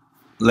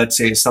 let's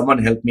say,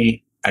 someone helped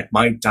me at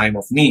my time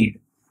of need,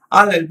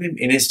 I'll help him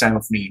in his time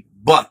of need.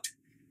 But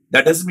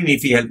that doesn't mean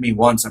if he helped me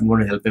once, I'm going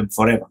to help him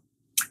forever.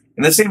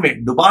 In the same way,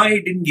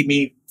 Dubai didn't give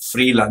me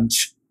free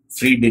lunch,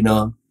 free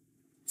dinner,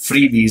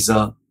 free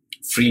visa,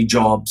 free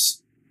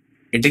jobs.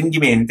 It didn't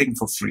give me anything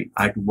for free.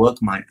 I had to work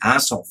my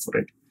ass off for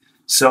it.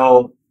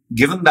 So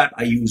given that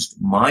I used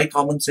my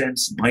common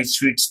sense, my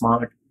street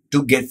smart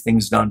to get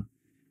things done,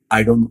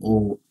 I don't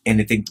owe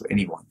anything to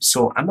anyone.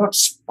 So I'm not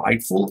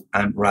spiteful,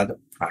 I'm rather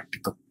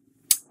practical.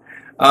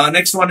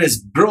 Next one is,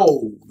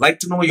 bro, like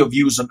to know your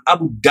views on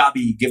Abu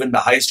Dhabi given the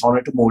highest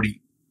honor to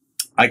Modi.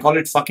 I call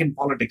it fucking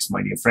politics,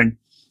 my dear friend.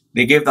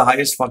 They gave the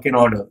highest fucking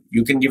order.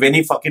 You can give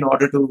any fucking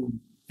order to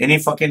any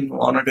fucking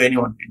honor to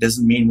anyone. It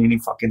doesn't mean any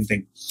fucking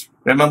thing.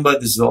 Remember,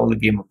 this is all a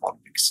game of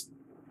politics.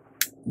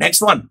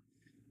 Next one.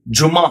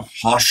 Juma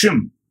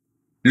Hashim.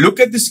 Look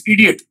at this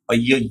idiot.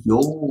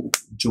 Yo,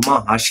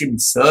 Juma Hashim,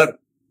 sir.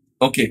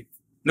 Okay,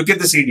 look at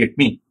this idiot.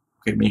 Me.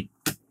 Okay, me.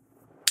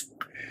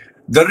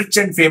 The rich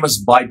and famous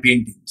buy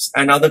paintings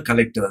and other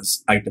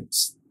collectors'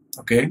 items.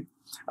 Okay.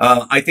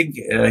 I think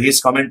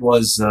his comment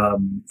was,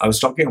 I was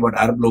talking about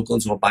Arab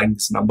locals who are buying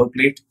this number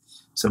plate.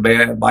 So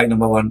buy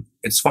number one.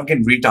 It's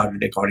fucking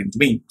retarded according to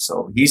me.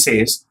 So he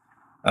says,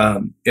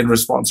 in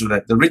response to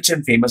that, the rich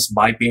and famous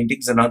buy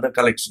paintings and other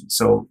collections.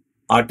 So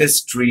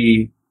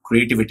artistry,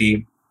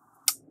 creativity.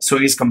 So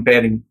he's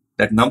comparing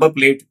that number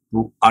plate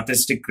to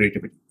artistic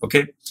creativity.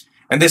 Okay.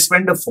 And they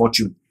spend a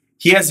fortune.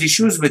 He has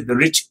issues with the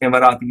rich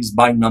Emiratis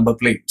buying number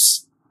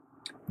plates.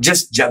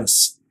 Just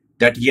jealous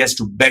that he has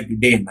to beg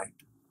day and night.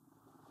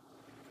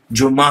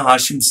 Juma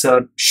Hashim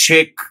sir,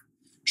 shake,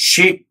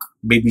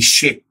 baby,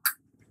 shake,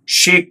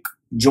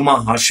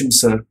 Juma Hashim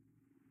sir,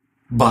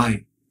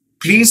 buy.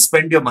 Please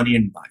spend your money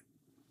and buy.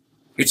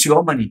 It's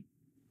your money.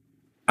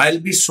 I'll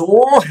be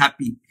so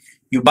happy.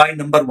 You buy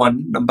number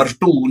 1, number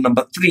 2,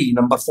 number 3,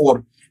 number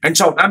 4, and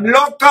shout, I'm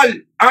local,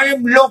 I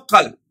am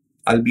local.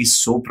 I'll be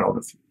so proud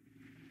of you.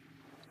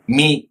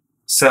 Me,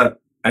 sir,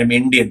 I'm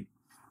Indian.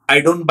 I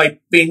don't buy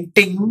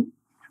painting.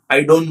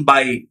 I don't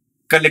buy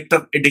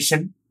collector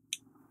edition.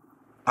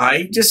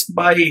 I just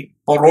buy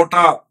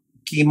parota,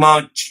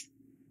 keema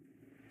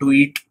to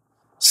eat,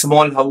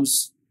 small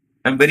house.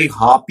 I'm very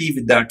happy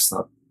with that,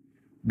 sir.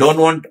 Don't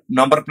want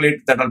number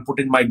plate that I'll put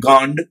in my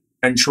gond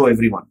and show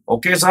everyone.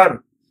 Okay,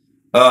 sir?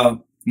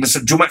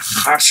 Mr. Juma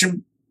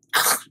Hashim.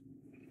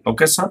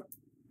 Okay, sir?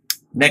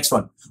 Next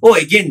one. Oh,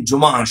 again,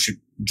 Juma Hashim.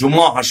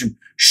 Juma Hashim.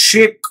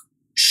 Shake,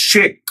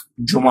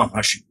 Juma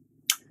Hashim.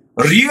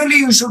 Really,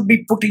 you should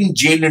be put in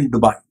jail in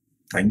Dubai.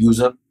 Thank you,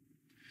 sir.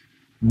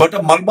 But a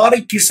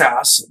Mulbari kiss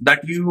ass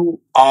that you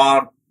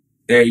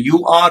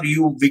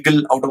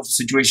wiggle out of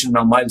situation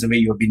now miles away,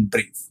 you have been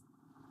brave.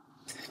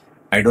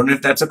 I don't know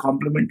if that's a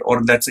compliment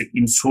or that's an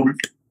insult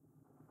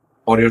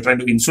or you're trying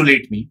to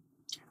insulate me.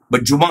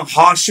 But Juma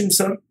Hashim,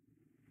 sir,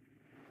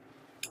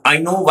 I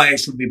know why I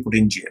should be put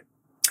in jail.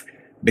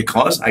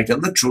 Because I tell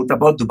the truth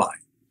about Dubai,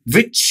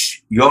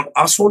 which your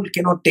asshole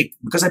cannot take.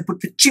 Because I put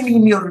the chili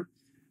in your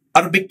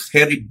Arabic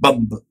hairy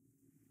bum.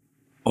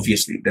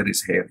 Obviously, there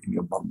is hair in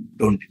your bum.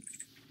 Don't deny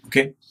it.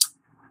 Okay?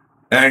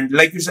 And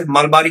like you said,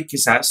 Mulbari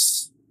kiss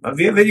ass.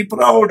 We are very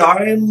proud.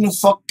 I am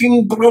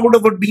fucking proud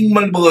about being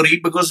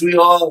Mulbari because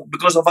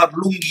of our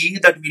lungi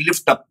that we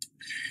lift up.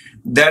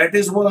 That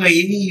is why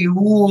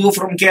you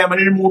from camel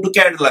move to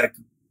Cadillac.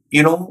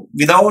 You know,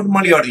 without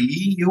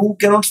Malayali, you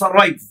cannot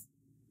survive.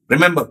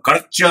 Remember,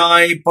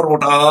 Kadachai,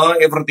 Parota,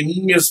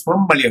 everything is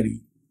from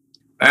Malayali.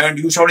 And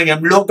you shouting,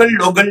 I'm local.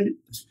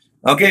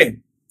 Okay.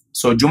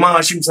 So, Juma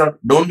Hashim sir,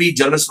 don't be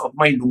jealous of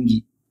my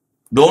lungi.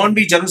 Don't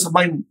be jealous of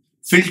my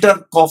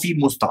filter coffee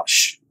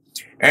mustache.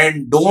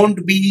 And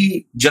don't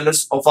be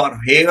jealous of our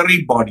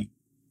hairy body.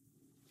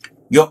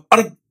 You're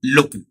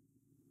local.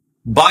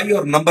 Buy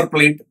your number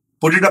plate,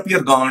 put it up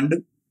your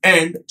gond,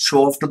 and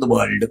show off to the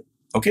world.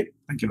 Okay,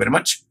 thank you very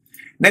much.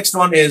 Next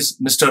one is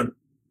Mr.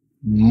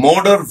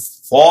 Modern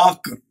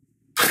Fokker.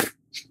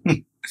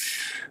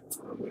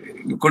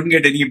 You couldn't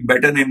get any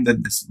better name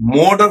than this.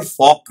 Modern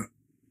Fokker.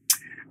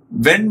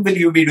 When will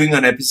you be doing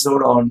an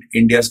episode on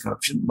India's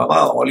corruption?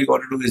 Baba, all you got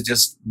to do is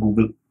just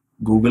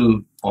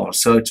Google or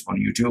search on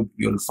YouTube.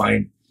 You'll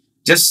find,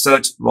 just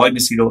search Roy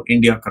Machedo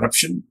India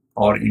corruption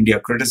or India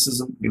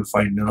criticism. You'll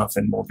find enough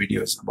and more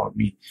videos about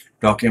me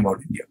talking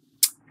about India.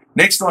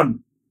 Next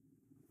one.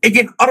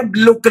 Again, Arab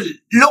local.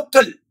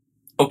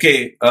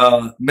 Okay,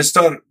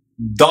 Mr.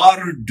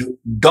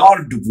 Dardwar.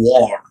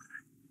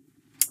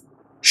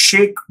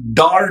 Sheikh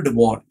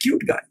Dardwar.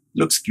 Cute guy.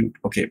 Looks cute.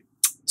 Okay.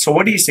 So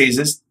what he says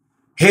is,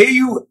 hey,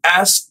 you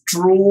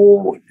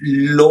astroloid.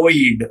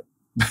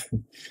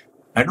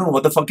 I don't know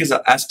what the fuck is an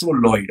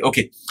astroloid.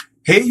 Okay.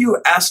 Hey, you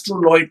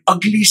astroloid,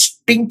 ugly,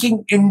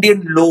 stinking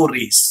Indian low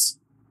race.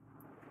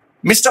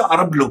 Mr.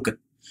 Arab local,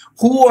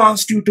 who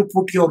asked you to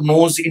put your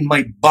nose in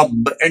my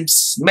bum and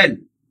smell?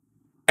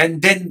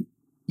 And then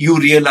you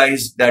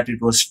realized that it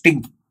was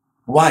stinking.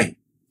 Why?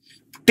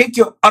 Take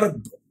your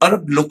Arab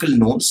local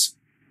nose.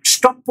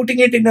 Stop putting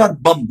it in your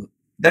bum.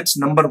 That's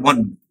number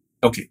 1.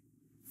 Okay.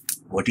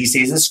 What he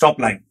says is, stop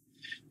lying.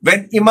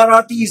 When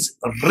Emiratis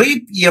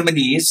rape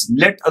Yemenis,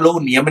 let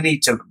alone Yemeni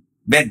children.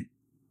 When?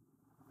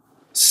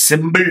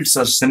 Symbol,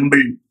 sir,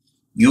 symbol.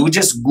 You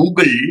just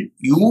Google.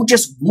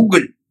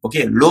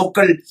 Okay,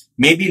 local,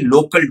 maybe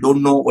local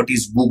don't know what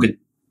is Google.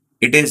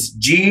 It is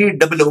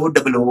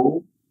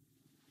G-O-O-G-L.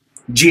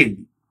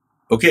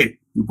 Okay,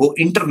 you go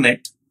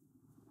internet,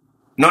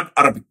 not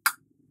Arabic,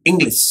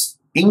 English.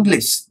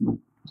 You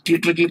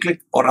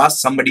click, or ask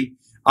somebody.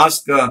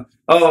 Ask,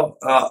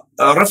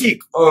 Rafiq,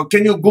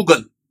 can you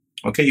Google?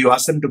 Okay, you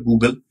ask them to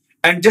Google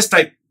and just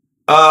type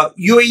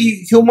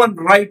UAE human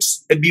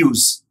rights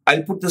abuse.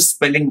 I'll put the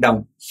spelling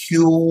down.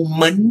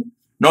 Human,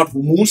 not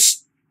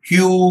humus.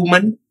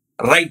 Human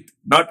right,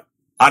 not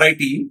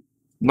RIT,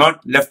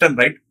 not left and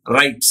right,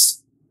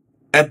 rights.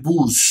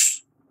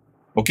 Abuse.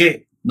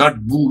 Okay,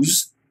 not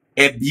booze,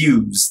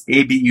 abuse.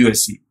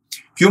 A-B-U-S-E.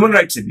 Human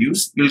rights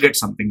abuse. You'll get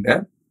something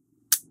there.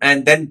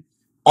 And then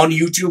on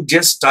YouTube,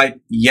 just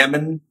type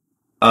Yemen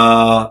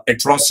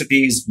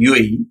atrocities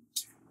UAE.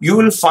 You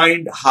will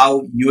find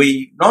how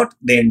UAE, not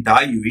the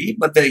entire UAE,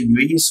 but the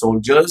UAE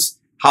soldiers,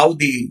 how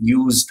they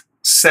used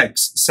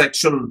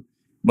sexual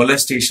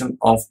molestation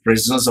of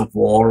prisoners of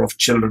war, of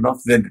children,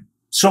 of women.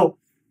 So,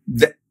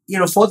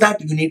 for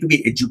that you need to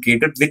be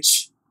educated,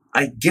 which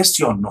I guess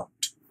you're not.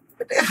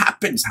 But it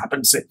happens.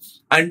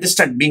 I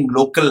understand being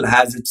local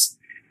has its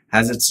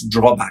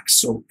drawbacks.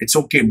 So it's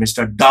okay,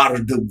 Mr.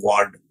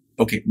 Dardward.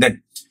 Okay,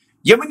 then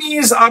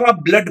Yemenis are our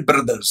blood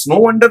brothers. No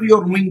wonder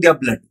you're ruining their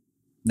blood.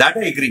 That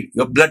I agree.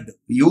 Your blood.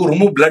 You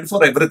remove blood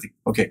for everything.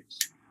 Okay.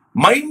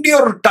 Mind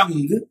your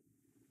tongue.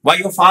 Why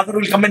your father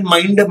will come and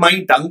mind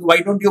my tongue?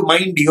 Why don't you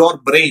mind your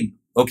brain?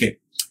 Okay.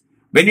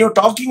 When you're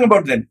talking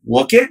about them,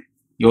 okay,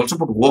 you also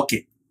put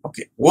okay.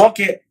 Okay.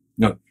 Okay.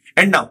 No.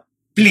 And now,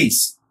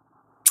 please.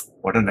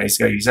 What a nice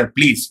guy. He said,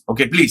 please.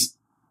 Okay, please.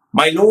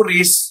 My low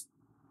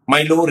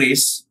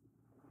race,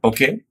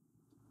 okay,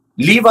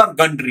 leave our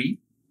country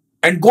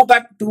and go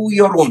back to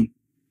your own.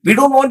 We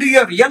don't want to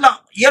hear,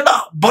 yalla,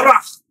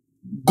 barah,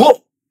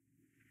 go.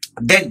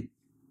 Then,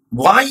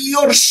 why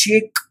your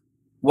sheikhs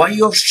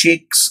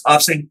are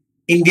saying,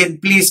 Indian,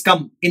 please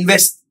come,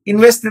 invest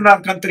in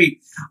our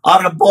country.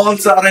 Our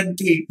balls are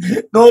empty.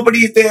 Nobody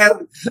is there.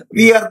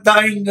 We are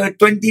dying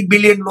 20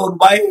 billion loan.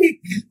 Why?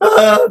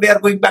 We are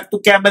going back to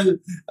camel.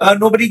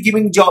 Nobody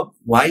giving job.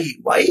 Why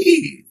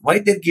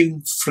they're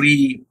giving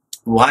free?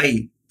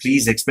 Why?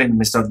 Please explain,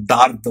 Mr.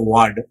 Darth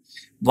Ward.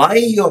 Why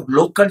your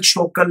local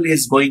shokal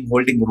is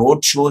holding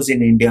road shows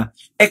in India?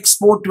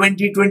 Expo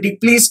 2020.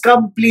 Please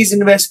come, please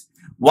invest.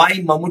 Why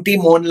Mammootty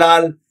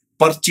Mohanlal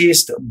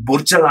purchased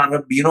Burj Al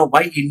Arab? You know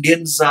why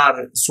Indians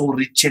are so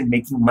rich and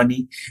making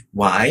money?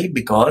 Why?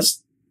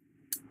 Because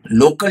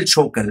local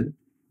shokal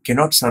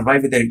cannot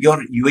survive with it.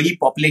 Your UAE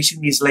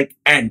population is like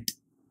ant.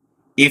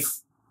 If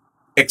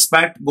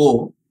expat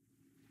go,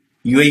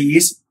 UAE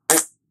is,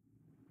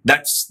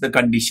 that's the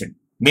condition.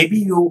 Maybe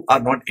you are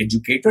not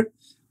educated.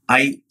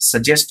 I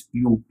suggest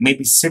you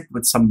maybe sit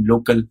with some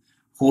local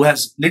who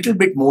has little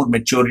bit more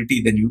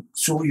maturity than you,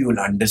 so you will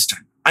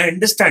understand. I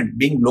understand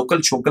being local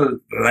shokal,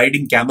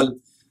 riding camel,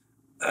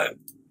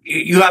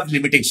 you have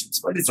limitations,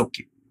 but it's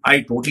okay.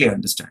 I totally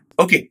understand.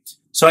 Okay,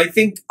 so I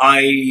think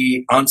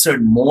I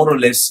answered more or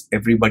less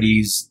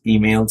everybody's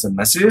emails and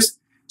messages.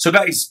 So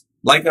guys,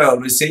 like I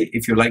always say,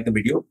 if you like the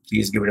video,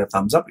 please give it a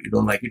thumbs up. If you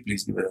don't like it,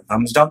 please give it a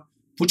thumbs down.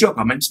 Put your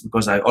comments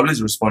because I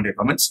always respond to your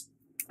comments.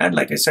 And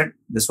like I said,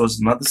 this was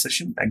another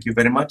session. Thank you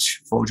very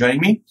much for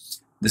joining me.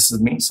 This is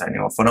me signing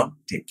off for now.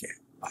 Take care.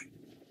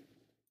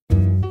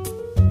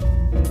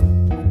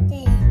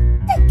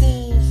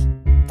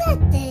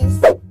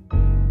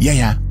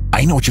 Yeah,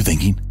 I know what you're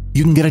thinking.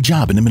 You can get a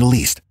job in the Middle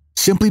East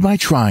simply by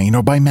trying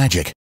or by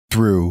magic,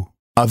 through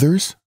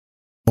others,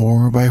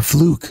 or by a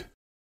fluke.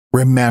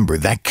 Remember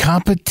that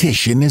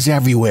competition is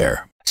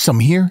everywhere. Some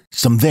here,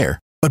 some there,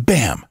 but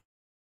bam!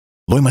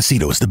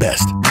 Machedo is the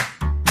best.